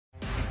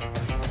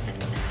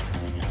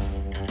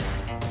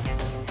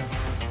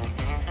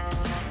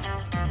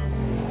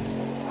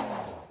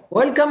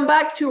Welcome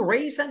back to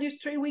Race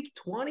Industry Week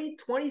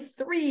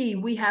 2023.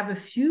 We have a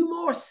few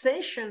more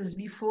sessions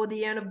before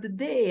the end of the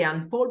day,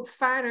 and Paul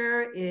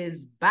Fanner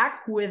is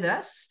back with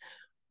us.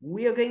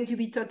 We are going to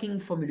be talking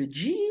Formula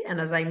G, and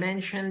as I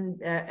mentioned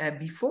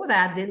before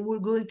that, then we're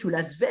going to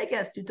Las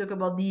Vegas to talk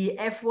about the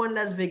F1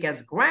 Las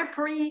Vegas Grand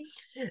Prix.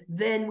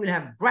 Then we'll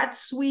have Brad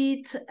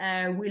Sweet,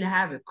 we'll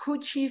have a crew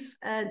chief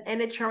and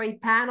NHRA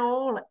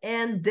panel,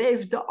 and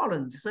Dave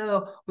Darland.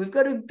 So we've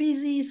got a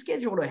busy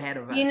schedule ahead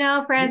of us. You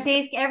know,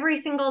 Francisque, every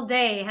single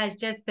day has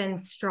just been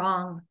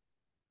strong.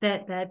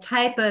 That the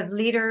type of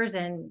leaders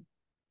and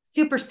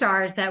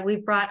superstars that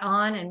we've brought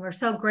on, and we're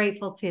so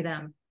grateful to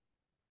them.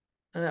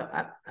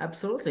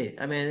 Absolutely.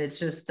 I mean, it's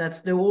just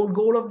that's the whole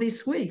goal of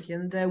this week.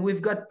 And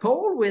we've got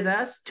Paul with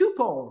us, two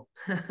Paul.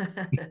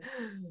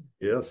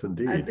 Yes,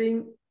 indeed. I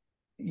think,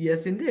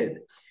 yes, indeed.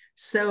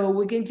 So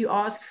we're going to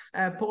ask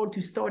Paul to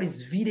start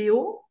his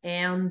video.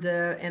 And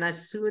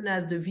as soon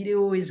as the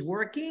video is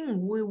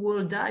working, we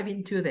will dive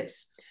into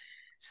this.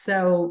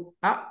 So,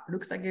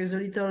 looks like there's a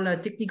little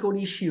technical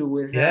issue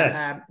with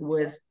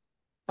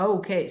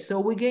Okay,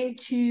 so we're going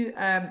to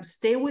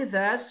stay with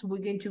us. We're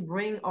going to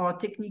bring our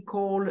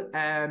technical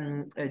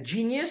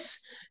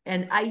genius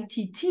and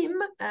IT team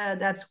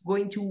that's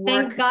going to work.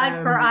 Thank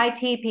God for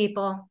IT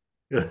people.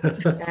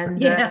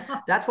 And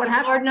that's what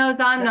happened. Lord knows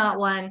I'm not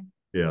one.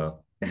 Yeah,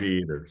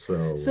 me either.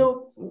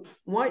 So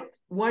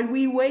while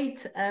we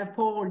wait,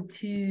 Paul,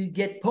 to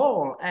get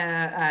Paul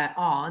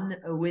on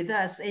with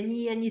us,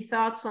 any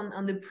thoughts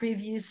on the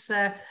previous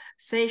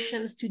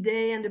sessions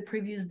today and the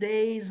previous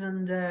days,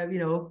 and you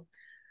know?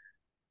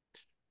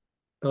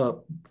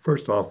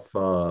 First off,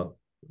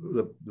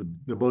 the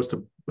most,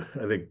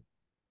 I think,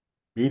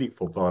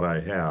 meaningful thought I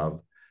have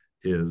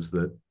is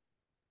that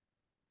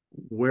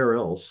where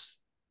else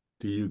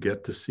do you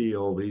get to see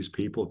all these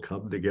people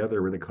come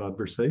together in a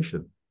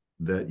conversation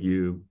that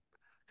you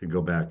can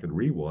go back and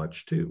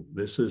rewatch too?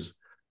 This is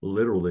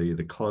literally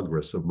the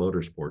Congress of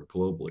Motorsport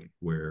globally,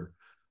 where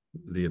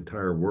the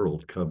entire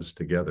world comes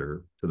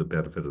together to the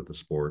benefit of the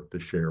sport to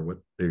share what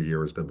their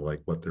year has been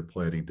like, what they're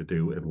planning to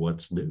do, and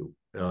what's new.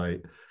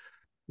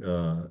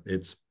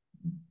 It's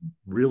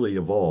really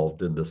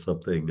evolved into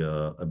something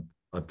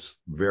I'm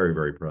very,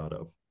 very proud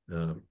of.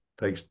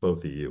 Thanks to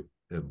both of you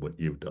and what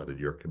you've done and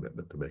your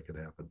commitment to make it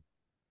happen.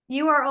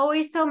 You are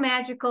always so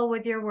magical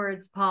with your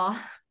words, Paul.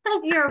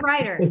 You're a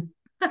writer.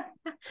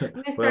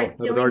 Well, I'm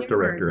an art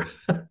director.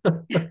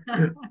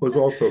 Was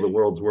also the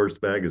world's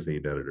worst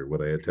magazine editor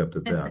when I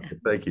attempted that. But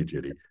thank you,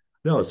 Judy.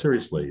 No,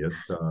 seriously,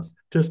 it's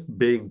just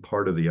being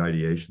part of the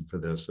ideation for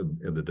this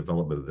and the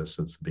development of this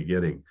since the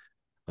beginning.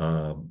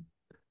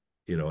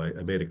 You know,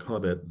 I made a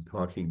comment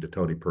talking to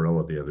Tony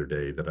Perella the other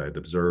day that I had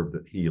observed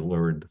that he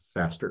learned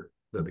faster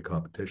than the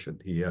competition.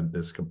 He had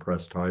this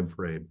compressed time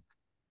frame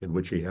in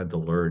which he had to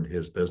learn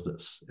his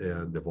business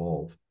and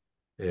evolve.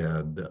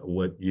 And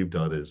what you've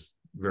done is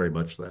very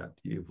much that.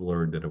 You've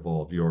learned and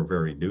evolved your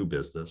very new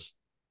business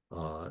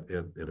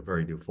in a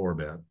very new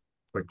format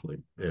quickly.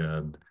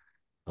 And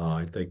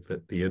I think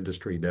that the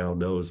industry now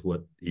knows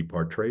what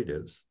EPARTRADE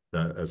is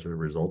as a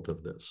result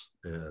of this.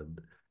 And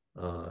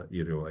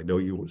you know, I know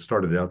you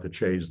started out to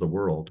change the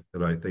world,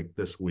 and I think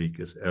this week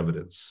is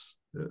evidence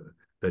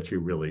that you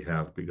really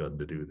have begun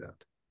to do that.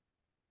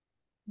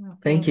 Well,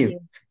 thank you.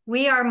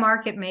 We are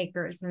market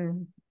makers,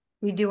 and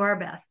we do our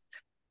best.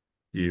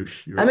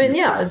 I mean,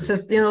 yeah, it's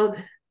just, you know,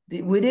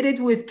 we did it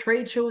with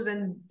trade shows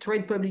and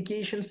trade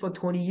publications for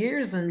 20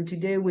 years, and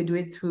today we do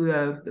it through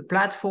a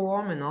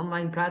platform, an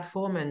online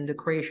platform, and the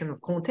creation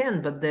of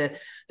content. But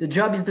the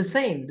job is the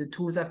same. The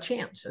tools have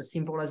changed, as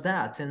simple as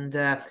that. And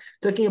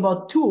talking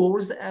about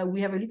tools,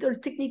 we have a little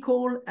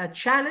technical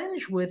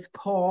challenge with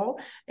Paul,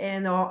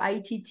 and our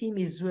IT team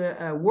is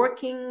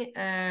working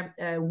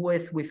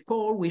with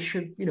Paul. We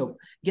should, you know,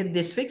 get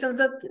this fixed, and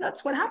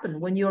that's what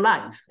happened when you're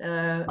live.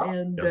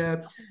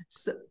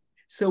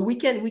 So we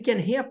can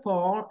hear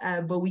Paul,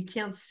 but we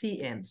can't see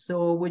him.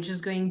 So we're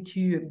just going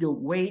to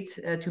wait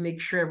to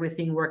make sure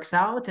everything works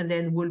out, and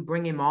then we'll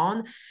bring him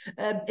on.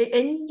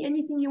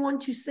 Anything you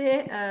want to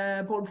say,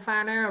 Paul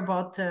Fanner,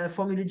 about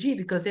Formula G,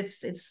 because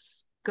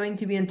it's going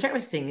to be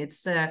interesting.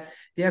 It's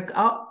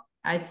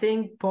I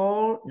think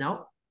Paul,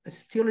 no,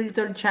 still a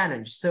little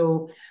challenge.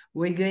 So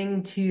we're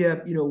going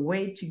to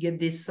wait to get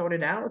this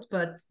sorted out.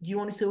 But do you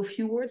want to say a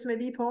few words,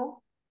 maybe,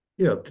 Paul?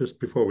 Yeah, just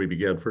before we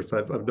begin, first,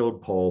 I've known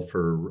Paul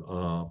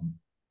for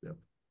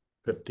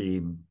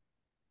 15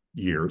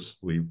 years.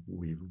 We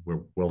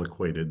were well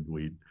acquainted.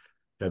 We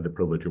had the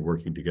privilege of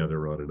working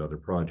together on another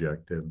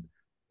project, and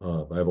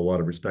I have a lot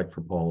of respect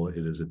for Paul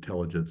and his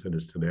intelligence and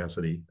his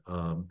tenacity.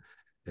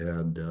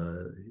 And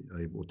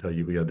I will tell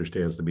you, he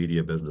understands the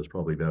media business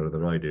probably better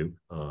than I do,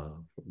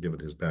 given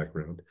his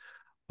background.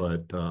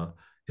 But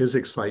his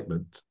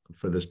excitement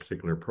for this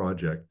particular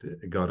project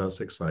got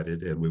us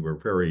excited, and we were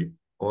very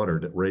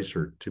honored at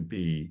Racer to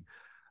be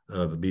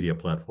the media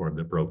platform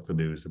that broke the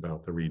news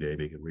about the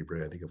renaming and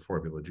rebranding of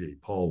Formula G.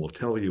 Paul will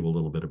tell you a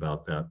little bit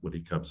about that when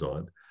he comes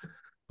on.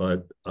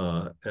 But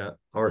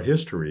our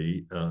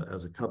history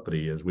as a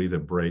company is we've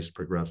embraced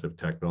progressive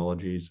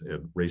technologies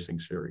and racing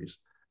series.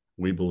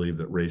 We believe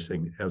that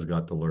racing has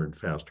got to learn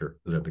faster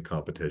than the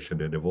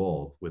competition and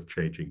evolve with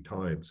changing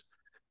times.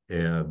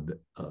 And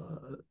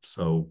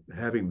so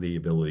having the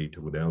ability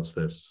to announce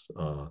this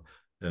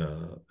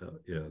and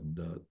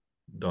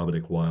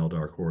Dominic Wilde,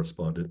 our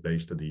correspondent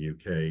based in the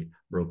UK,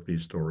 broke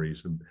these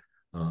stories and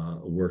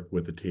worked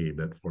with the team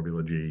at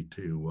Formula G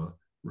to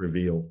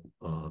reveal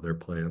their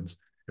plans.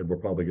 And we're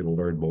probably going to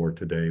learn more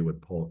today when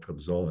Paul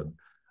comes on.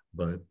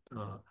 But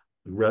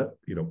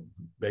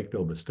make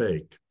no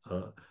mistake,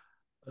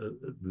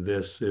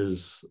 this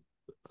is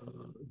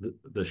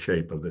the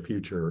shape of the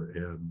future,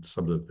 and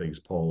some of the things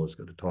Paul is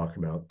going to talk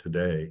about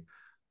today,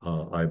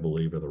 I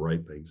believe, are the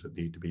right things that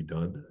need to be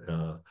done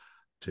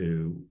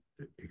to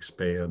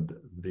expand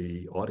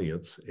the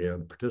audience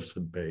and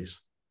participant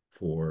base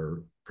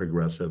for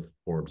progressive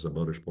forms of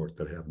motorsport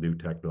that have new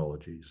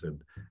technologies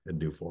and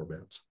new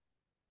formats.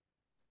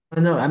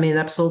 No, I mean,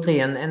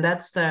 absolutely. And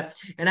that's, and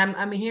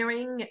I'm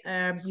hearing,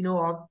 I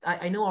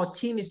know our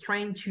team is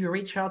trying to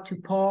reach out to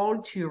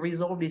Paul to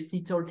resolve this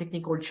little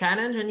technical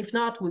challenge. And if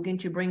not, we're going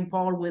to bring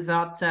Paul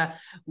without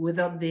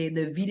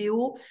the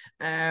video.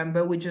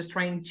 But we're just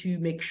trying to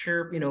make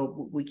sure,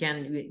 we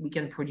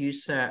can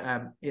produce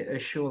a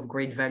show of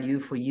great value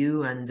for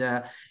you. And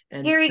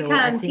here he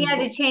comes. He had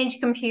to change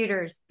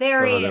computers.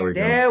 There he is.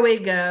 There we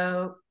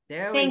go.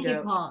 Thank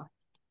you, Paul.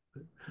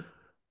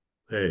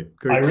 Hey,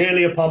 I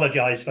really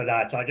apologize for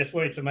that. I just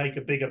wanted to make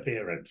a big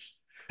appearance.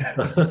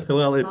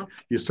 Well,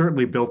 you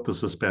certainly built the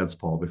suspense,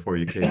 Paul, before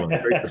you came on.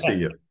 Great to see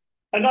you.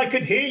 And I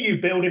could hear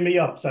you building me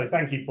up, so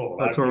thank you, Paul.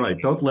 That's all right.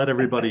 Don't let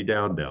everybody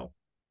down now.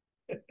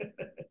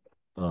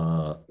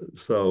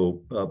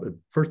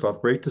 First off,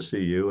 great to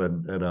see you.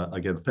 And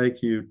again,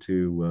 thank you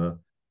to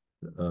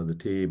the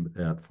team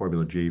at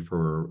Formula G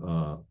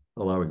for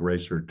allowing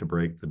Racer to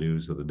break the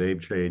news of the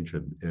name change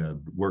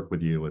and work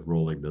with you in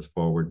rolling this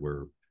forward.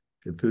 We're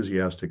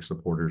enthusiastic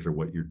supporters of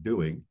what you're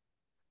doing,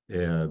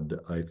 and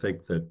I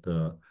think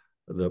that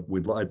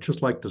I'd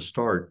just like to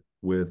start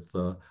with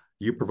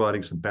you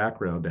providing some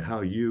background to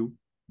how you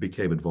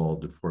became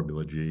involved in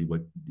Formula G,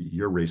 what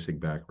your racing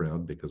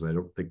background, because I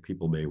don't think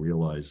people may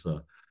realize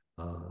that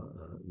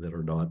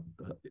are not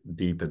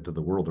deep into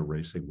the world of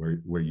racing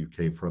where you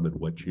came from and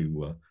what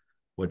you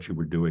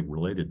were doing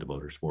related to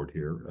motorsport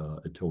here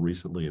until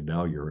recently, and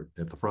now you're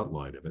at the front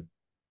line of it.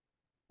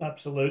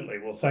 Absolutely.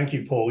 Well, thank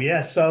you, Paul.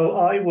 Yeah, so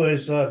I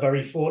was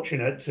very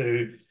fortunate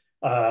to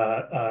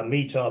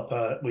meet up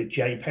with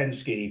Jay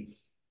Penske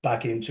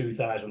back in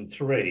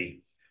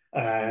 2003.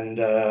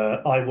 And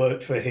I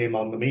worked for him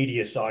on the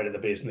media side of the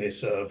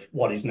business of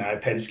what is now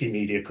Penske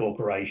Media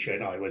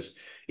Corporation. I was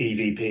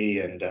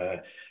EVP and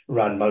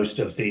ran most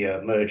of the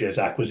mergers,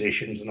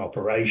 acquisitions, and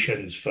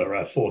operations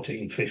for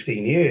 14,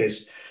 15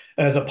 years.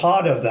 As a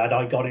part of that,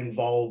 I got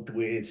involved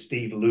with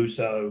Steve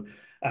Lusso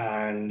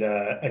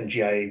and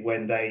Jay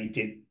when they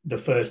did the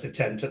first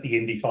attempt at the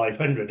Indy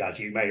 500, as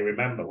you may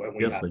remember, when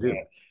we had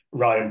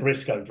Ryan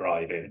Briscoe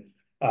driving.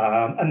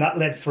 And that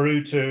led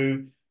through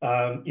to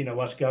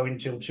us going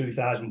till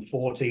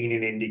 2014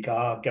 in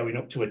IndyCar, going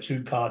up to a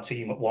 2-car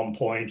team at one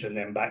point, and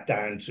then back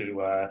down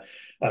to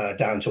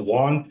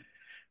one.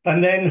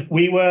 And then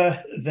we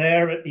were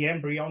there at the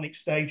embryonic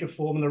stage of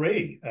Formula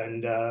E,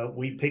 and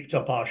we picked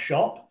up our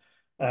shop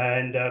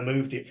and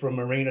moved it from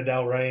Marina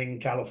del Rey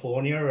in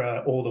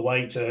California all the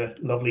way to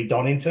lovely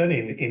Donington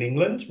in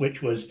England,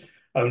 which was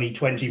only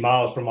 20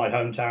 miles from my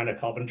hometown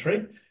of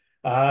Coventry.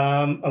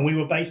 And we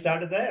were based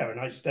out of there, and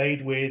I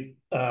stayed with,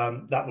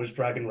 that was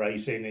Dragon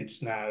Racing.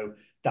 It's now,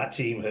 that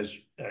team has,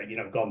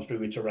 gone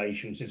through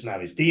iterations. It's now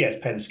DS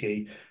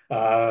Penske.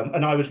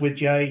 And I was with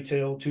Jay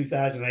till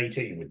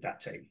 2018 with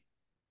that team.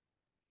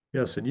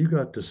 Yes, and you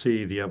got to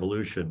see the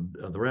evolution,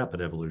 the rapid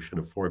evolution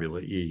of Formula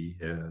E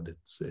and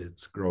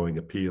its growing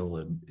appeal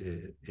and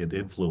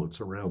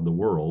influence around the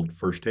world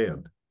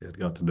firsthand, and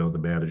got to know the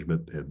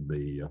management and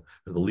the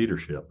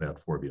leadership at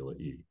Formula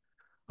E.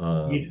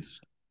 Yes.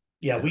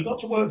 Yeah, we got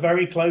to work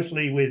very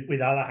closely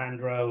with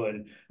Alejandro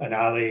and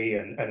Ali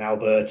and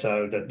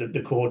Alberto,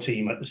 the core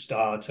team at the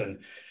start. And,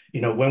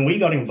 when we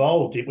got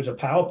involved, it was a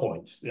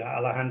PowerPoint.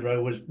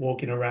 Alejandro was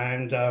walking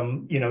around,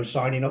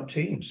 signing up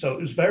teams. So it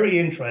was very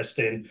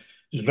interesting.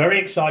 It was very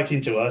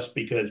exciting to us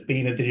because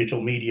being a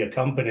digital media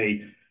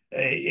company,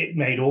 it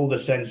made all the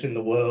sense in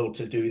the world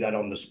to do that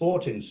on the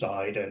sporting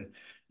side. And,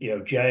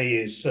 Jay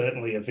is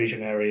certainly a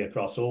visionary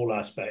across all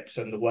aspects,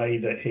 and the way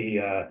that he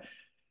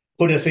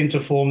put us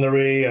into Formula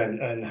E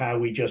and how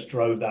we just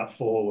drove that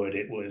forward,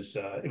 it was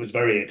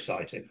very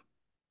exciting.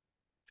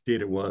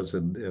 Indeed, it was,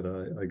 and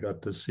I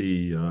got to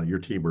see your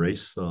team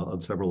race on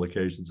several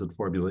occasions in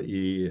Formula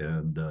E,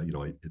 and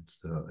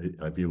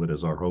I view it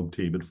as our home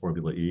team in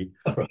Formula E.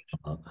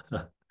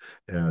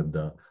 And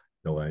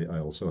I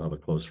also have a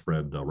close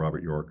friend,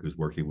 Robert York, who's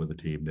working with the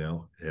team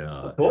now.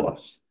 Of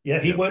course,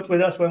 he worked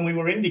with us when we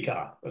were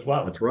IndyCar as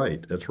well. That's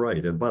right.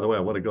 And by the way,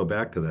 I want to go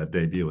back to that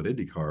debut at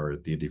IndyCar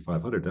at the Indy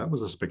 500. That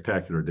was a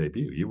spectacular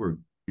debut. You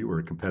were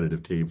a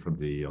competitive team from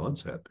the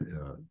onset.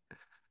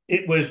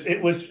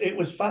 it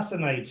was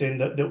fascinating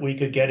that we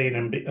could get in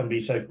and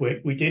be so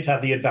quick. We did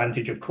have the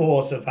advantage, of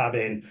course, of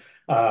having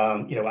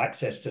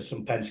access to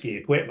some Penske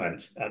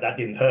equipment. That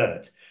didn't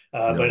hurt.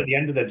 No. But at the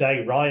end of the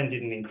day, Ryan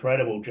did an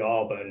incredible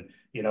job, and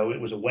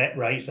it was a wet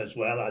race as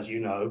well, as you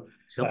know.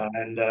 Yep.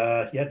 And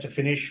to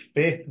finish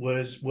fifth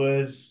was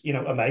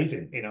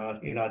amazing in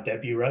our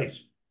debut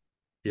race.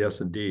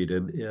 Yes, indeed.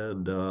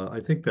 And I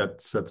think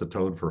that sets a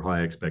tone for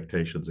high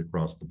expectations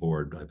across the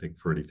board, I think,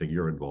 for anything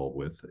you're involved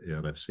with.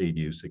 And I've seen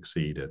you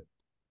succeed at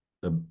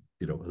an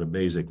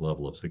amazing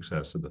level of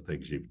success in the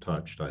things you've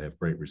touched. I have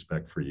great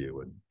respect for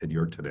you and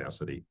your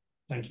tenacity.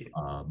 Thank you.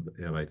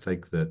 And I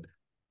think that,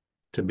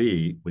 to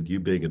me, with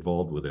you being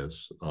involved with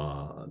this,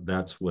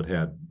 that's what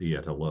had me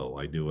at hello.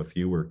 I knew if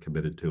you were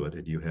committed to it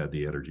and you had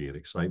the energy and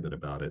excitement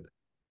about it,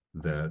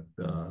 that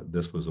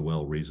this was a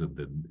well-reasoned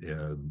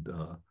and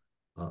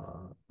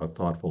a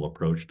thoughtful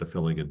approach to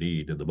filling a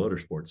need in the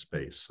motorsport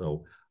space.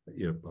 So,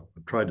 I'm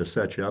trying to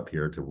set you up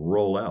here to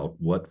roll out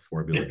what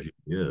Formula G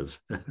is,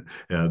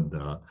 and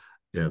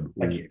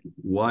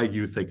why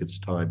you think it's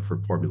time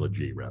for Formula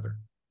G, rather.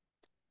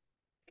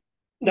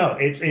 No,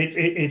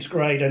 it's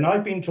great, and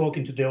I've been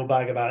talking to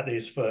Dilbag about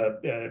this for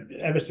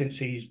ever since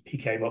he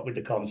came up with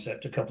the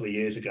concept a couple of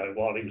years ago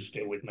while he was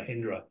still with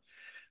Mahindra.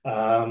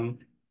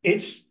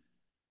 It's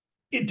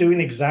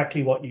doing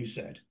exactly what you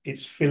said.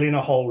 It's filling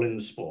a hole in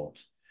the sport.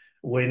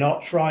 We're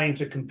not trying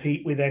to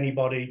compete with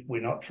anybody.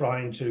 We're not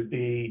trying to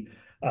be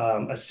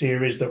a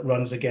series that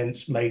runs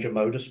against major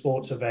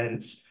motorsports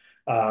events.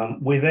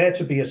 We're there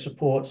to be a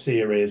support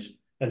series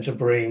and to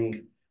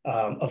bring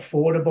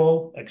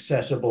affordable,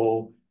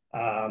 accessible,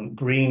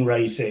 green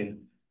racing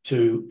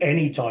to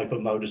any type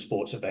of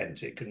motorsports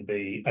event. It can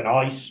be an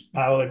ICE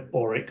powered,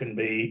 or it can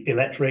be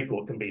electric,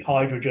 or it can be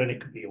hydrogen,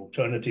 it can be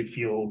alternative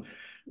fuel.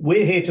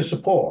 We're here to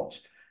support.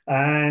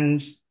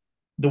 And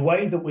the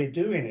way that we're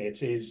doing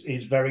it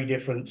is very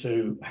different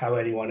to how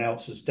anyone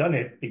else has done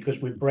it, because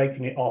we're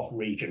breaking it off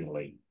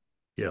regionally.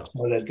 Yeah.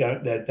 So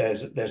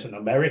there's an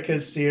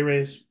Americas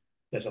series,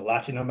 there's a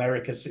Latin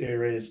America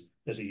series,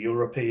 there's a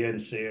European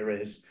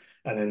series,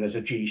 and then there's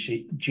a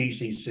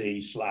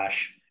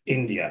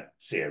GCC/India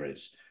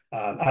series.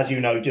 As you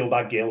know,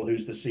 Dilbag Gill,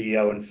 who's the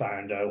CEO and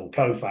founder, or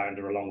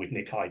co-founder, along with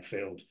Nick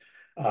Heidfeld,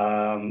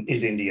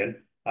 is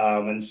Indian.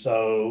 And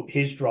so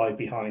his drive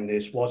behind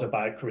this was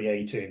about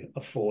creating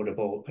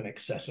affordable and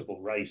accessible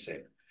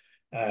racing.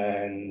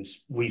 And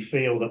we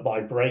feel that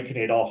by breaking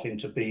it off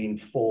into being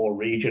 4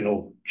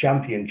 regional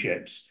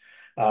championships,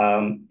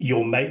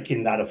 you're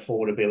making that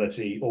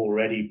affordability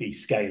already be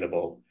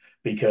scalable,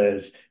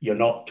 because you're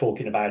not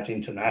talking about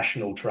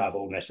international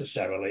travel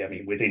necessarily. I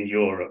mean, within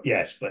Europe,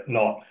 yes, but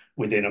not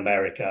within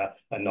America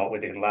and not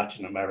within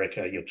Latin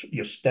America.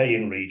 You're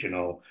staying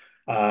regional.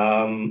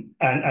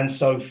 And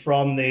so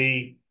from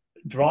the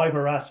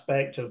driver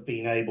aspect of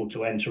being able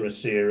to enter a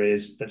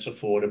series that's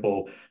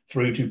affordable,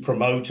 through to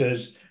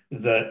promoters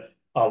that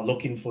are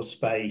looking for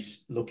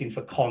space, looking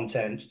for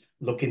content,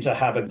 looking to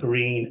have a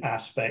green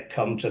aspect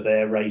come to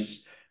their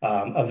race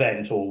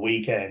event or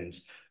weekend,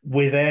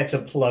 we're there to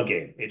plug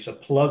in. It's a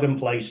plug and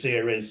play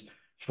series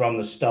from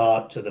the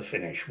start to the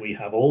finish. We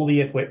have all the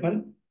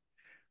equipment.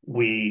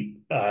 We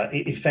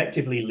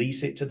effectively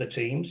lease it to the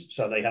teams,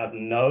 so they have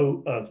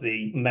no of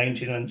the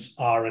maintenance,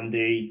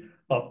 R&D,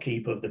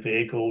 upkeep of the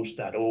vehicles.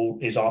 That all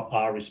is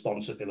our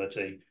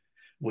responsibility.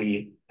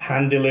 We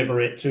hand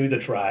deliver it to the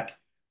track.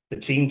 The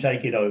team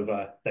take it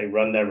over. They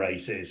run their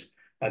races,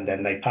 and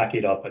then they pack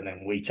it up, and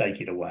then we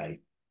take it away.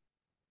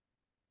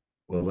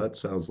 Well, that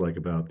sounds like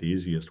about the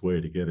easiest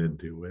way to get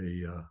into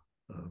a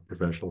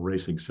professional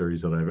racing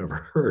series that I've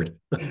ever heard.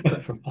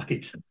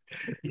 Right.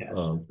 Yes.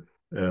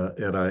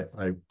 And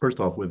I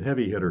first off, with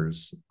heavy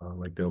hitters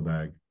like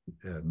Dilbag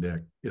and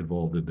Nick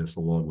involved in this,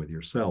 along with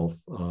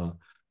yourself,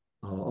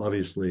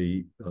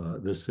 obviously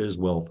this is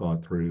well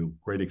thought through,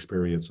 great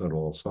experience on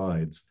all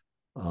sides.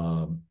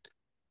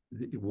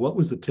 What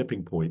was the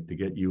tipping point to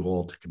get you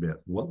all to commit?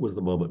 What was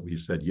the moment where you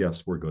said,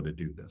 yes, we're going to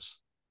do this?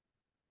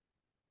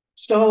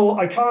 So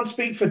I can't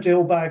speak for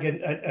Dilbag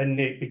and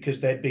Nick,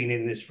 because they'd been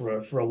in this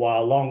for a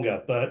while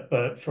longer.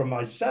 But for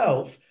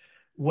myself,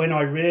 when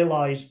I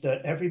realized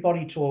that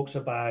everybody talks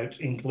about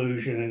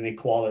inclusion and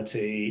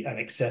equality and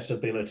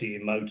accessibility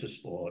in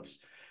motorsports,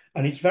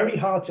 and it's very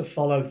hard to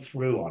follow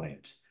through on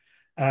it.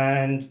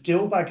 And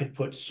Dilbag had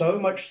put so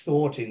much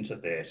thought into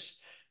this.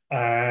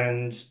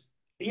 And,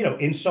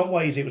 in some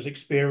ways it was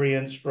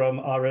experience from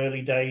our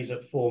early days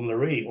at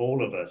Formula E,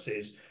 all of us,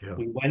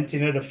 we went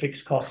in at a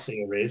fixed cost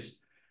series.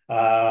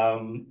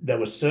 There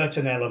were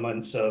certain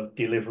elements of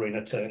delivering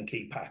a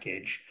turnkey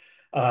package,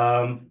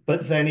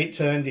 but then it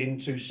turned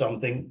into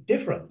something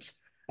different.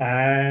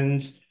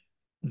 And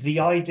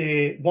the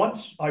idea,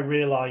 once I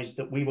realized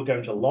that we were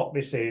going to lock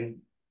this in,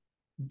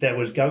 there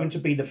was going to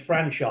be the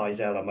franchise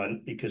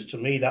element, because to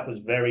me that was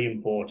very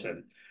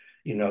important.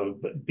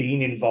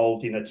 being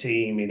involved in a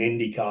team in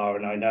IndyCar,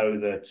 and I know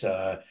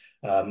that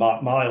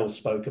Mark Miles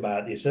spoke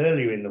about this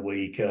earlier in the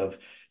week of,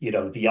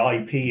 the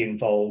IP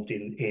involved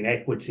in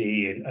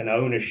equity and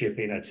ownership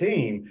in a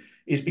team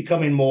is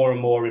becoming more and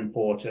more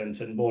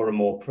important and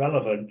more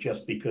relevant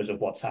just because of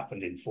what's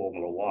happened in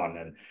Formula One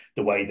and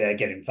the way they're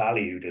getting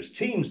valued as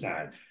teams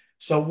now.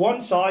 So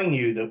once I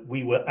knew that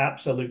we were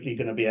absolutely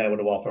going to be able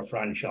to offer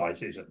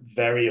franchises at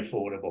very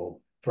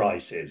affordable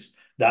prices,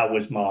 that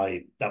was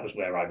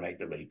where I made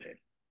the leap in.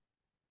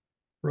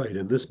 Right,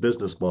 and this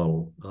business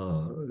model,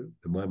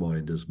 in my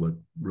mind, is what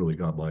really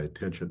got my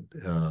attention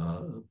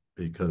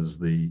because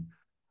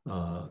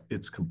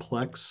it's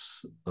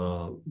complex,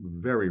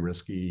 very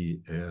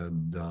risky,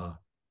 and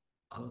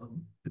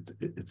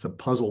it's a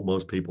puzzle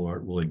most people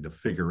aren't willing to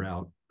figure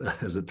out,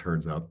 as it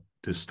turns out,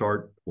 to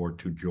start or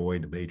to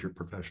join a major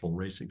professional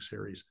racing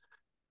series.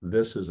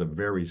 This is a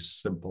very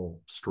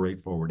simple,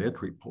 straightforward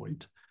entry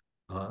point.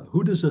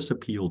 Who does this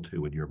appeal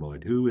to in your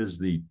mind? Who is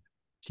the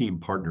team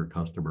partner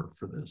customer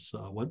for this?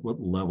 What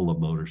level of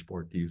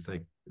motorsport do you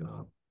think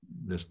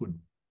this would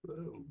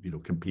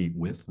compete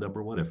with,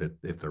 number one,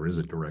 if there is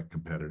a direct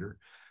competitor,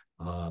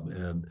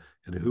 and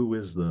who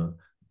is the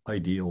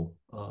ideal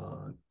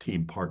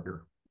team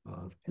partner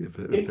if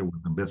there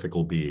was a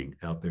mythical being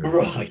out there?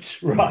 Right.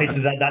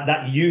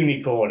 that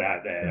unicorn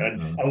out there,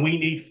 and we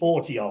need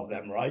 40 of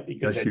them, right?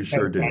 Because yes, there's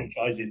 10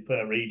 franchises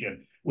per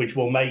region, which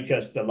will make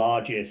us the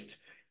largest,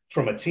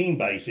 from a team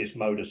basis,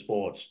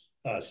 motorsports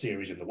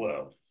series in the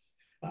world,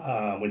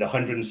 with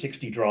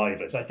 160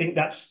 drivers. I think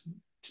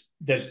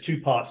there's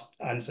two parts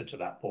to answer to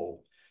that,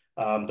 Paul.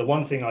 The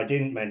one thing I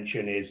didn't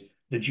mention is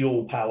the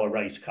dual power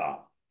race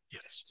car.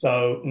 Yes.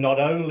 So not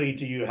only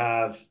do you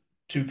have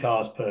 2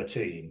 cars per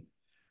team,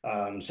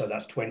 so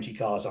that's 20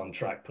 cars on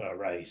track per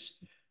race,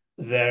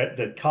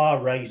 the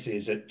car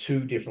races at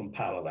 2 different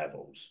power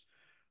levels,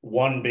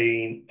 one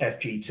being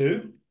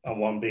FG2 and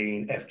one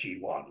being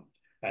FG1.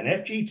 And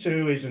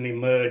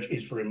FG2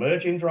 is for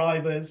emerging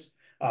drivers,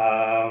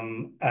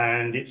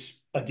 and it's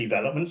a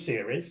development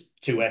series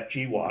to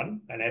FG1,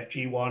 and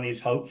FG1 is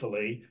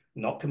hopefully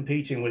not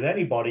competing with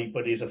anybody,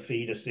 but is a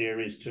feeder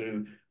series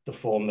to the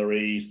Formula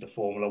E's, the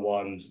Formula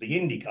Ones, the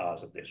Indy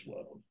cars of this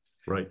world.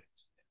 Right.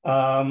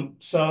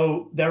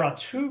 So there are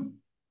 2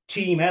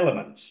 team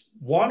elements.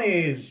 One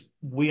is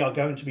we are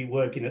going to be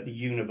working at the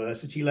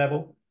university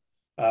level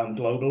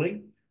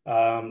globally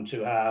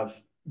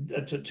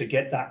to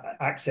get that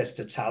access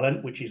to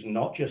talent, which is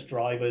not just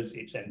drivers,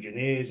 it's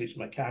engineers, it's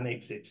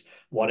mechanics, it's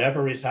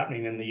whatever is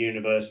happening in the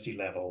university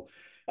level.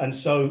 And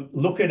so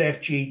look at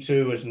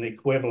FG2 as an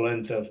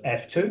equivalent of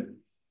F2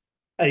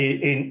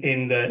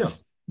 in that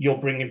you're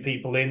bringing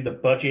people in, the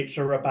budgets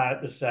are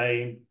about the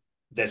same,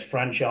 there's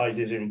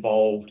franchises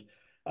involved,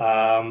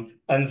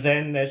 and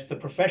then there's the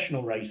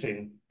professional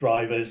racing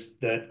drivers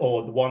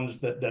or the ones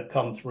that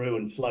come through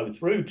and flow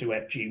through to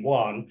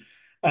FG1,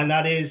 and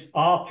that is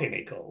our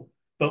pinnacle.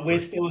 But we're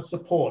still a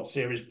support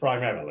series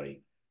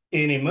primarily.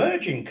 In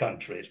emerging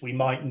countries, we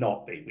might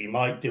not be. We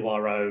might do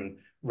our own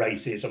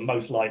races, and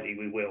most likely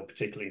we will,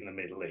 particularly in the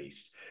Middle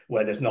East,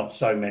 where there's not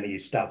so many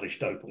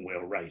established open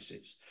wheel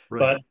races.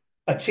 Right.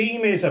 But a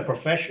team is a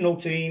professional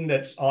team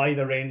that's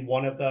either in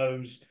one of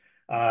those,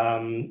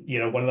 one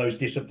of those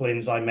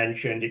disciplines I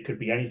mentioned. It could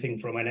be anything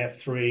from an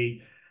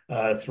F3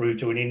 through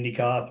to an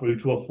IndyCar, through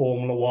to a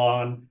Formula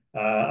One,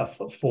 a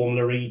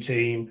Formula E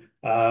team.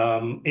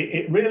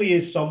 It really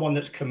is someone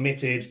that's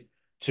committed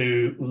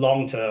to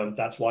long term.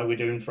 That's why we're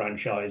doing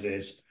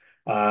franchises,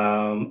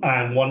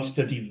 and wants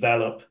to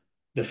develop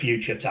the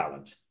future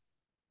talent.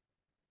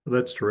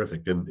 That's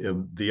terrific.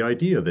 And the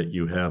idea that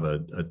you have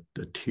a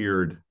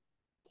tiered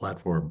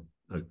platform,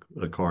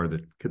 a car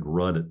that can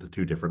run at the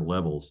 2 different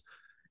levels,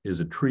 is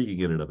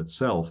intriguing in and of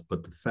itself.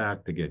 But the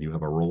fact, again, you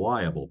have a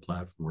reliable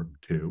platform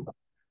too.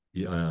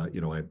 I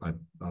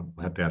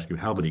have to ask you,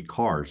 how many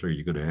cars are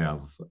you going to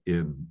have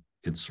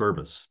in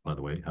service, by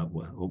the way?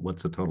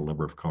 What's the total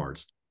number of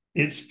cars?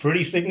 It's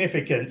pretty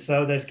significant.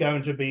 So there's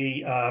going to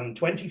be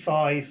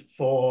 25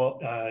 for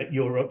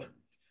Europe,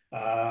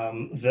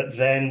 that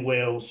then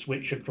will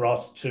switch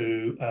across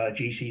to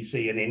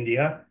GCC in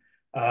India.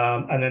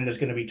 And then there's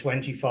going to be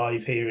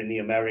 25 here in the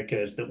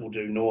Americas that will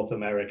do North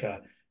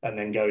America and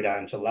then go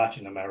down to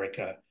Latin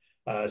America.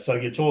 So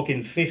you're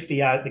talking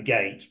 50 out the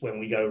gate when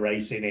we go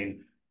racing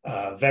in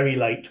very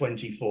late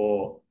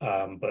 24,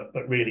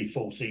 but really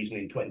full season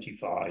in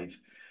 25.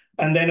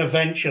 And then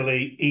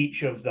eventually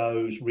each of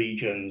those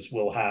regions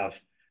will have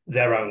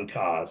their own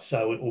cars.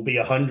 So it will be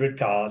 100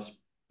 cars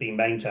being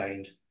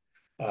maintained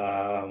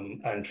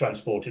and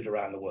transported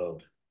around the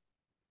world.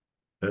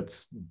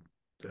 That's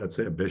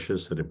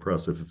ambitious and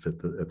impressive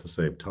at the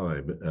same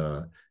time.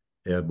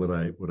 And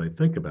when I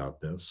think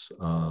about this,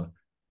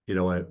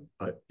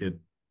 it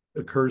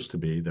occurs to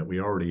me that we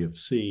already have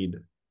seen,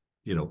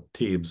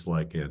 teams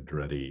like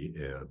Andretti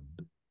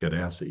and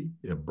Ganassi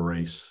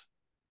embrace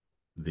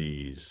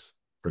these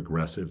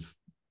progressive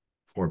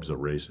forms of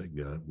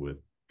racing. With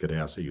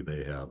Ganassi,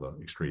 they have an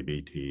Extreme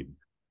E team.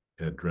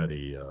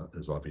 Andretti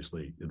is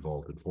obviously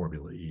involved in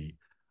Formula E.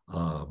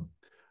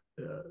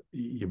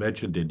 you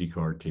mentioned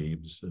IndyCar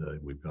teams.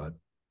 We've got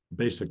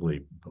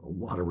basically a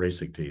lot of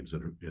racing teams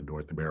in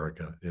North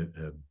America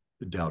and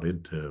down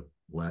into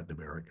Latin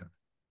America.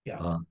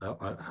 Yeah.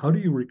 How do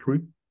you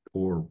recruit,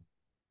 or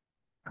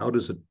how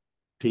does a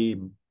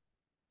team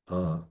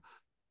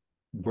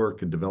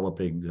work in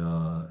developing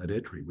an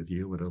entry with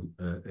you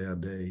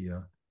and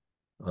a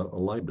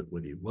alignment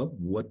with you?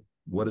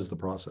 What is the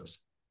process?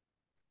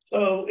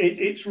 So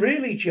it's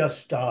really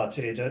just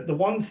started. The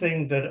one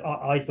thing that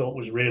I thought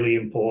was really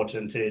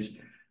important is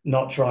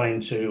not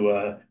trying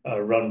to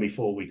run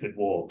before we could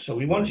walk. So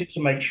we wanted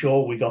to make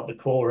sure we got the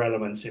core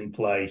elements in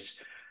place,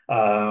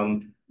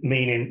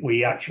 meaning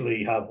we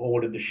actually have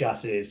ordered the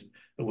chassis,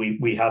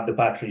 we have the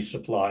battery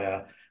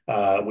supplier,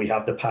 we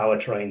have the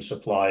powertrain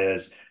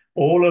suppliers,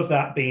 all of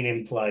that being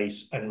in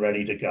place and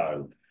ready to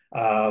go.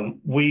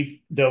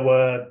 There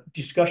were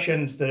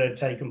discussions that had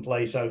taken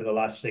place over the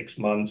last 6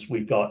 months.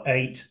 We've got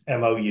 8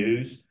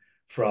 MOUs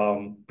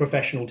from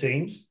professional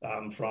teams,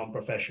 from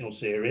professional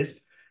series.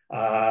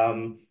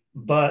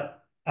 But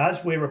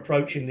as we're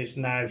approaching this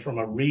now from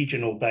a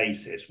regional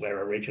basis,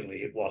 where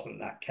originally it wasn't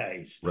that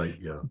case, right?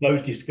 Yeah,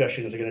 those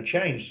discussions are going to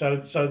change.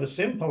 So the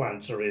simple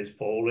answer is,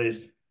 Paul, is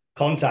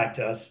contact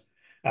us.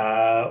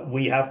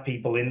 We have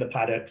people in the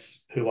paddocks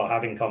who are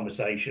having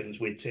conversations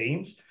with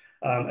teams.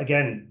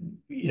 Again,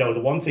 the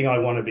one thing I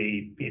want to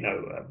be,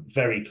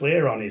 very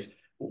clear on is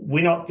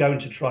we're not going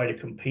to try to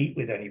compete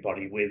with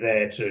anybody. We're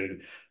there to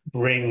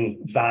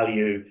bring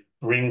value,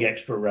 bring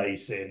extra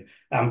racing,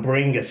 and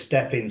bring a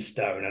stepping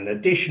stone, an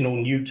additional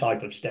new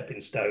type of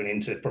stepping stone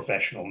into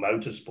professional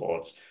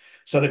motorsports.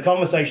 So the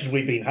conversations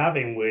we've been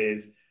having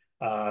with,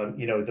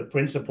 the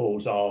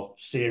principals of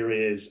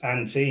series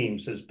and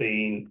teams has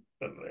been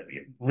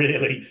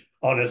really,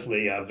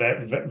 honestly,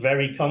 very,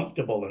 very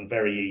comfortable and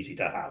very easy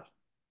to have.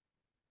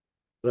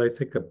 But I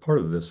think that part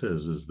of this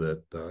is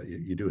that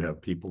you do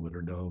have people that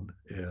are known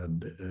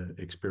and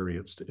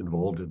experienced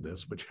involved in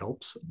this, which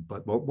helps.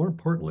 But more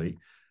importantly,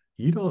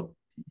 you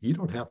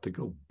don't have to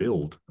go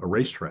build a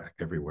racetrack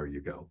everywhere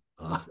you go.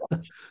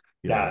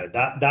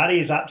 That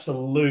is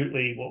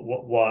absolutely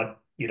what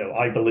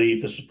I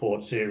believe the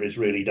support series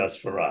really does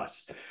for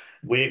us.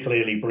 We're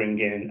clearly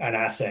bringing an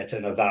asset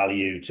and a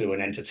value to an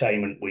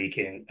entertainment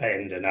weekend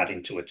and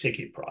adding to a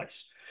ticket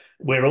price.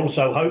 We're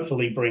also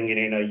hopefully bringing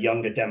in a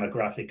younger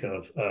demographic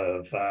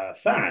of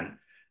fan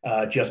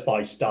just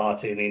by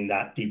starting in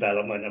that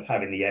development of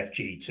having the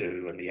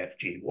FG2 and the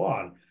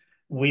FG1.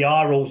 We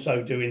are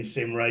also doing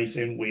sim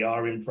racing. We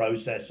are in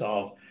process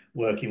of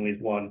working with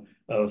one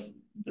of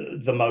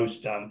the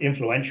most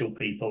influential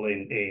people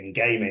in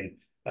gaming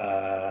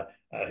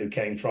who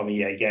came from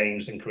EA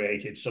Games and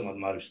created some of the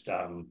most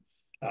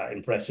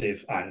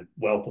impressive and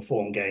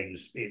well-performed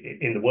games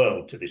in the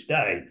world to this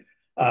day.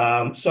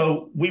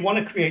 So we want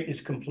to create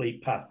this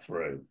complete path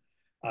through.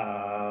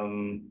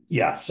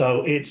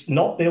 So it's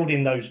not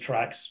building those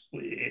tracks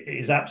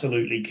is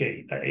absolutely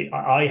key.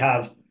 I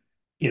have,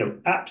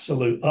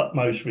 absolute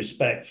utmost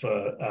respect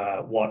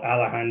for what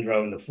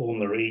Alejandro and the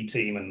Formula E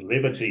team and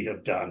Liberty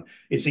have done.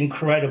 It's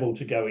incredible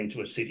to go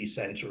into a city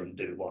centre and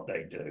do what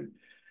they do.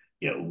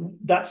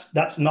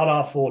 That's not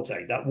our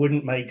forte. That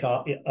wouldn't make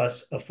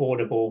us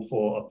affordable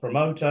for a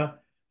promoter,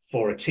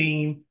 for a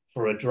team,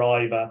 for a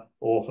driver,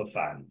 or for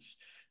fans.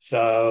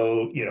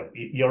 So,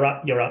 you're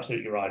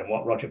absolutely right. And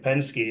what Roger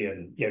Penske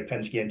and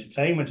Penske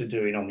Entertainment are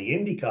doing on the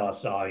IndyCar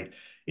side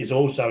is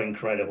also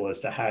incredible as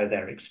to how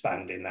they're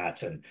expanding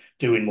that and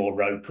doing more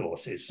road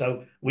courses.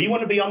 So we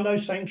want to be on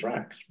those same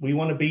tracks. We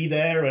want to be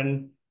there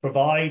and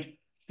provide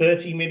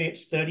 30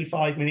 minutes,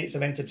 35 minutes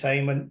of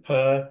entertainment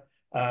per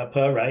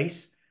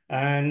race.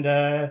 And,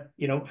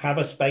 have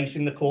a space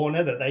in the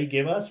corner that they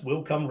give us.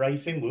 We'll come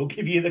racing. We'll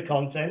give you the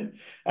content.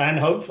 And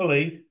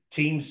hopefully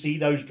teams see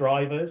those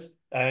drivers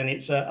and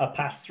it's a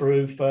pass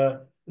through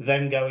for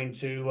them going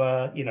to,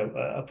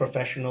 a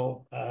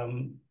professional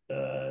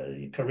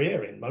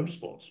career in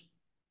motorsports.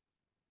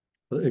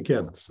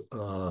 Again,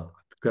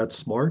 that's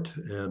smart.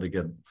 And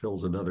again,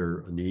 fills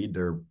another need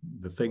there.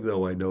 The thing,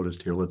 though, I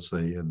noticed here, let's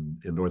say in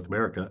North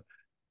America,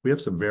 we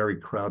have some very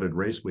crowded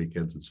race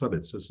weekends in some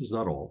instances,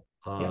 not all.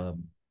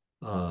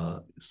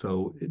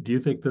 So do you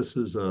think this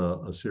is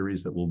a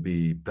series that will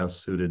be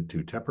best suited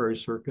to temporary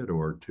circuit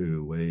or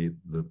to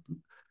the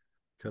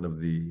kind of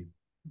the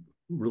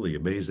really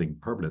amazing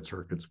permanent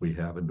circuits we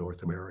have in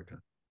North America?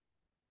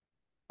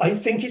 I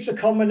think it's a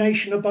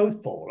combination of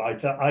both, Paul.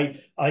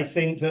 I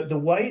think that the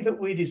way that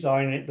we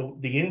design it,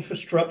 the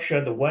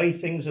infrastructure, the way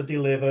things are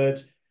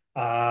delivered,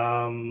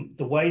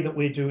 the way that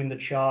we're doing the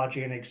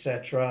charging,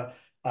 etc.,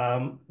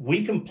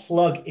 we can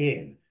plug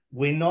in.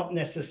 We're not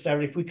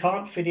necessarily, if we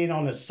can't fit in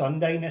on a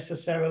Sunday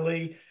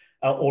necessarily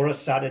or a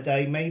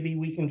Saturday, maybe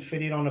we can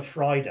fit in on a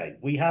Friday.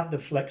 We have the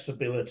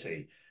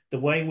flexibility. The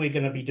way we're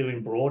going to be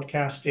doing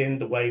broadcasting,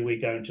 the way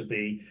we're going to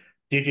be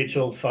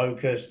digital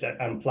focused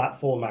and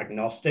platform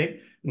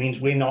agnostic means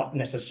we're not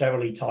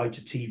necessarily tied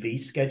to TV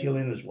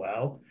scheduling as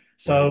well.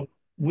 So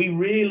we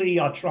really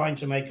are trying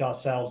to make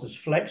ourselves as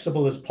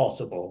flexible as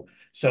possible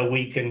so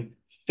we can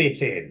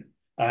fit in.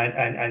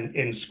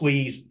 and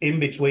squeeze in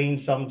between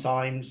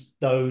sometimes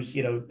those,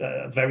 you know,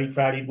 very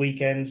crowded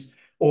weekends,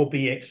 or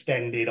be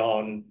extended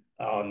on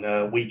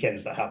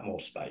weekends that have more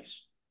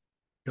space.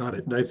 Got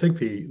it. And I think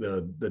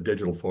the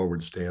digital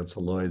forward stance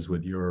aligns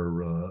with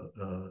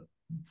your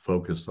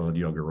focus on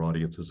younger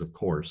audiences, of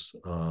course.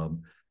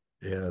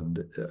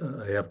 And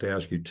I have to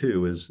ask you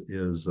too: is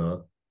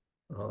the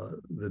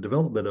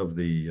development of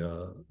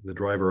the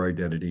driver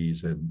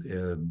identities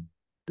and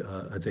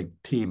I think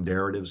team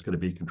narrative is going to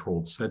be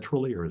controlled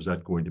centrally, or is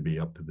that going to be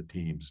up to the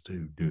teams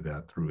to do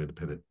that through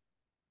independent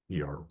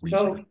ER research?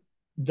 So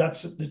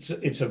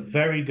it's a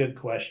very good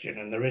question,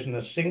 and there isn't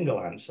a single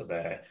answer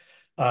there.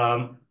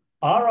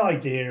 Our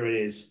idea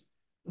is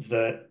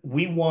that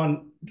we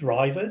want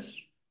drivers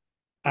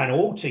and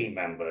all team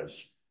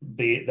members,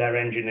 be it their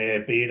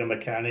engineer, be it a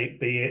mechanic,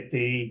 be it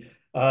the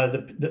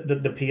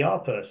PR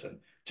person,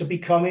 to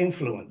become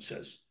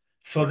influencers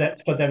for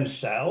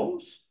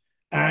themselves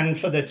and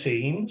for their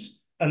teams,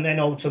 and then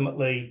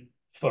ultimately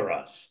for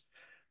us.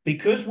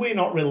 Because we're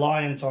not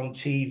reliant on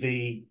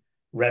TV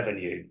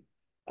revenue,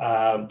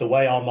 the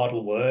way our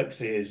model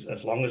works is,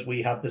 as long as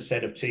we have the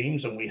set of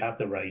teams and we have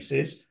the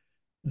races,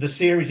 the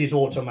series is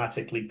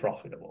automatically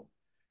profitable.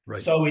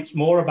 Right. So it's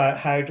more about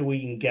how do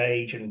we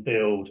engage and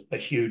build a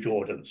huge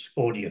audience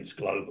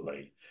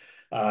globally.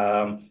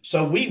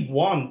 So we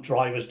want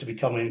drivers to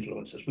become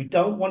influencers. We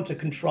don't want to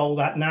control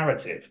that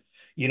narrative.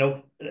 You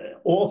know,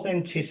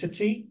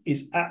 authenticity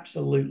is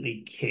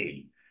absolutely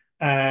key.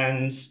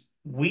 And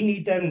we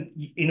need them,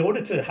 in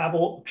order to have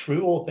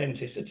true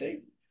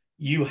authenticity,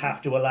 you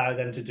have to allow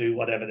them to do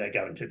whatever they're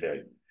going to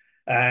do.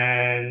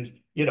 And,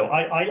 you know,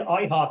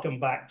 I harken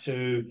back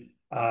to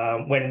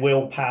when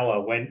Will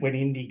Power, when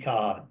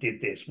IndyCar did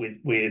this with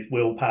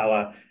Will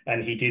Power,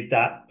 and he did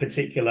that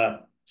particular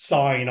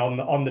sign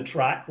on the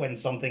track when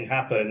something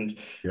happened.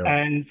 Yeah.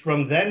 And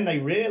from then they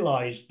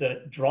realized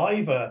that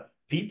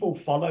people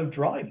follow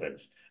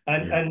drivers.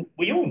 And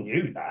we all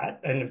knew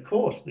that. And of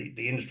course,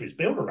 the industry is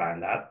built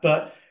around that.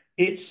 But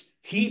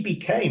he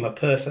became a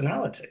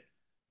personality.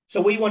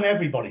 So we want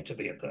everybody to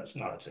be a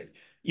personality.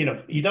 You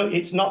know,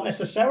 it's not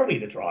necessarily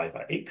the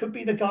driver. It could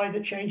be the guy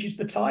that changes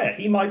the tire.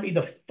 He might be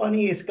the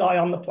funniest guy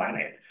on the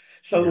planet.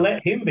 So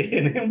let him be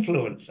an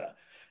influencer.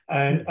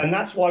 And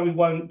that's why we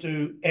won't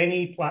do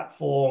any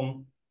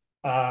platform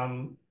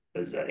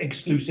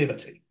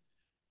exclusivity.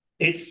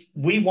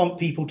 We want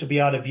people to be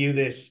able to view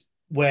this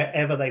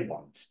wherever they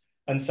want.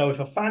 And so if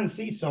a fan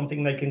sees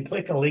something, they can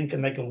click a link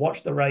and they can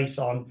watch the race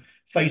on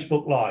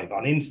Facebook Live,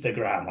 on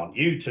Instagram, on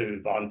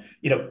YouTube, on,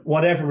 you know,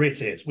 whatever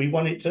it is. We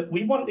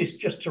want this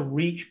just to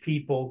reach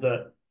people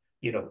that,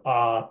 you know,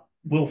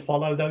 will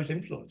follow those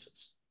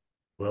influencers.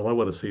 Well, I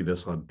want to see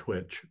this on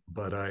Twitch,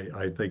 but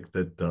I think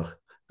that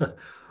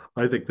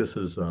I think this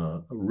is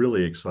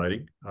really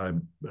exciting.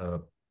 I'm,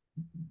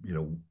 you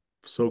know,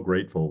 so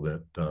grateful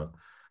that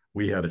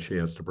we had a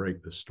chance to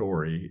break this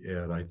story,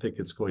 and I think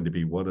it's going to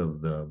be one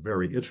of the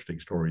very interesting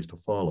stories to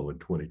follow in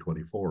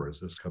 2024 as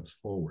this comes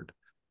forward.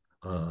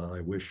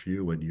 I wish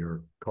you and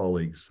your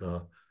colleagues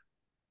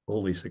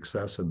only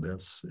success in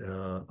this.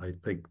 I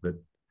think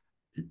that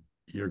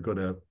you're going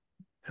to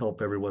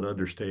help everyone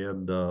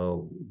understand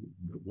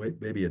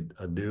maybe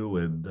a new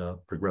and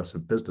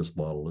progressive business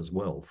model as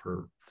well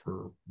for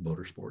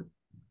motorsport.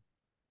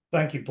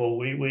 Thank you,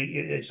 Paul.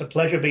 It's a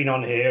pleasure being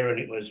on here, and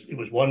it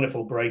was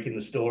wonderful breaking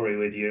the story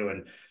with you.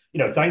 And, you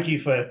know, thank you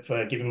for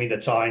giving me the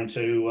time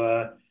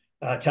to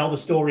tell the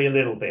story a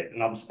little bit.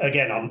 And I'm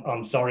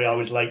sorry I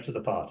was late to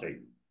the party.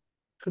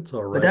 That's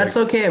all right. But that's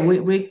okay.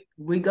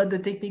 We got the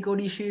technical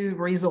issue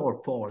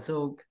resolved, Paul.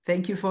 So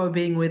thank you for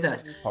being with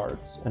us.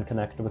 Parts and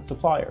connect with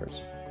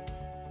suppliers.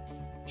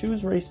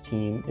 Choose Race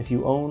Team if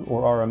you own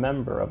or are a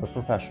member of a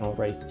professional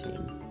race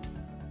team.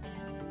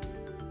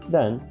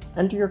 Then,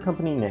 enter your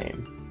company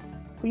name.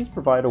 Please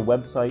provide a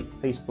website,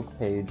 Facebook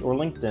page, or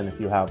LinkedIn if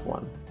you have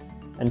one,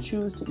 and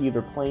choose to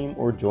either claim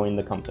or join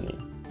the company.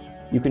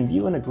 You can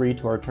view and agree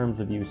to our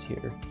terms of use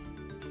here.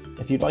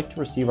 If you'd like to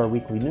receive our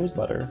weekly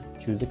newsletter,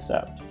 choose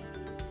Accept.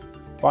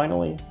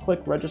 Finally,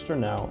 click Register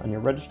Now and your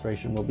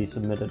registration will be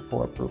submitted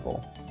for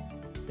approval.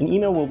 An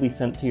email will be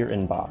sent to your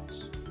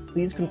inbox.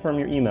 Please confirm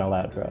your email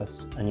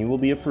address and you will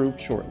be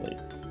approved shortly.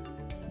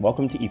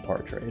 Welcome to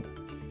EPARTRADE.